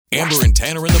Amber and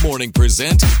Tanner in the morning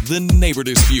present The Neighbor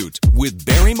Dispute with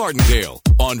Barry Martindale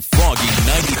on Froggy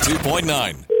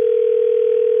 92.9.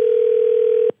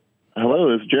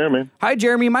 Hello, this is Jeremy. Hi,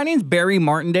 Jeremy. My name's Barry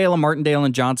Martindale of Martindale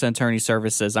and Johnson Attorney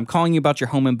Services. I'm calling you about your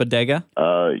home in Bodega.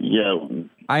 Yeah.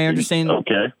 I understand.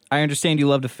 Okay. I understand you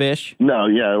love to fish. No,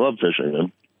 yeah, I love fishing,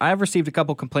 man. I've received a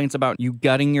couple complaints about you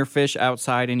gutting your fish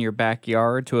outside in your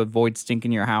backyard to avoid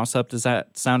stinking your house up. Does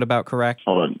that sound about correct?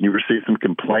 Hold on. You received some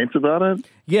complaints about it?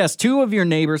 Yes, two of your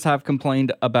neighbors have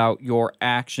complained about your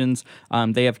actions.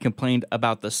 They have complained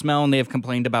about the smell, and they have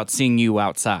complained about seeing you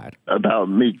outside. About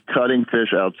me cutting fish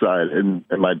outside in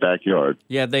my backyard.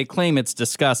 Yeah, they claim it's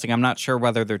disgusting. I'm not sure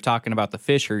whether they're talking about the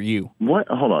fish or you. What?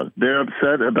 Hold on. They're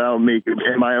upset about me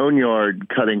in my own yard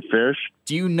cutting fish?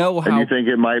 Do you know how... And you think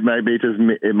it might be just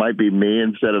me, it might be me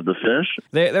instead of the fish?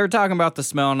 They're talking about the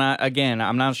smell. Again,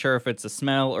 I'm not sure if it's the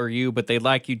smell or you, but they'd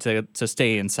like you to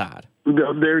stay inside.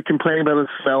 They're complaining about the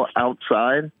smell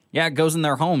outside? Yeah, it goes in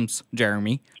their homes,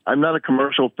 Jeremy. I'm not a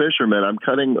commercial fisherman. I'm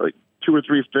cutting like 2 or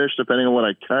 3 fish depending on what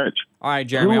I catch. All right,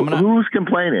 Jeremy. Who's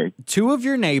complaining? Two of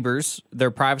your neighbors,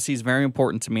 their privacy is very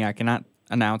important to me. I cannot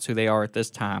announce who they are at this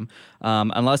time,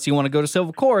 unless you want to go to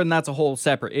civil court, and that's a whole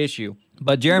separate issue.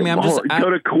 But Jeremy,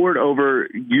 go to court over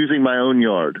using my own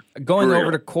yard. Going over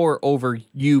to court over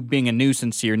you being a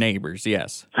nuisance to your neighbors,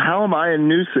 yes. How am I a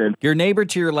nuisance? Your neighbor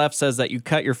to your left says that you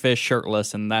cut your fish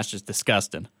shirtless, and that's just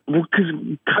disgusting. Well, because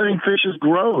cutting fish is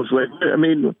gross. Like, I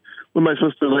mean, what am I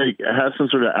supposed to, like, have some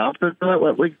sort of outfit for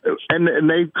that? Like, and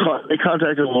they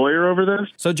contacted a lawyer over this?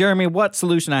 So, Jeremy, what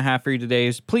solution I have for you today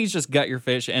is please just gut your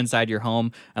fish inside your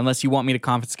home unless you want me to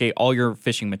confiscate all your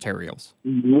fishing materials.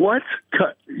 What?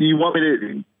 You want me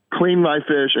to clean my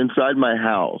fish inside my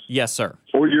house? Yes, sir.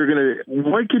 Or you're going to...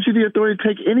 What gives you the authority to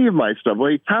take any of my stuff?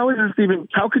 Like, how is this even...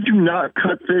 How could you not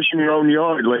cut fish in your own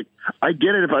yard? Like, I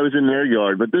get it if I was in their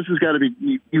yard, but this has got to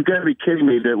be... You've got to be kidding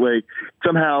me that, like,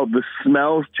 somehow the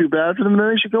smell's too bad for them, and then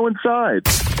they should go inside.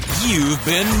 You've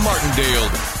been Martindale.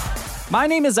 My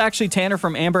name is actually Tanner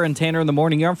from Amber and Tanner in the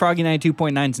Morning. You're on Froggy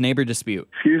 92.9's Neighbor Dispute.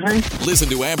 Excuse me? Listen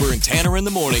to Amber and Tanner in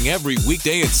the morning every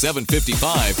weekday at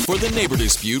 7:55 for The Neighbor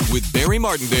Dispute with Barry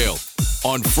Martindale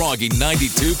on Froggy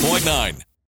 92.9.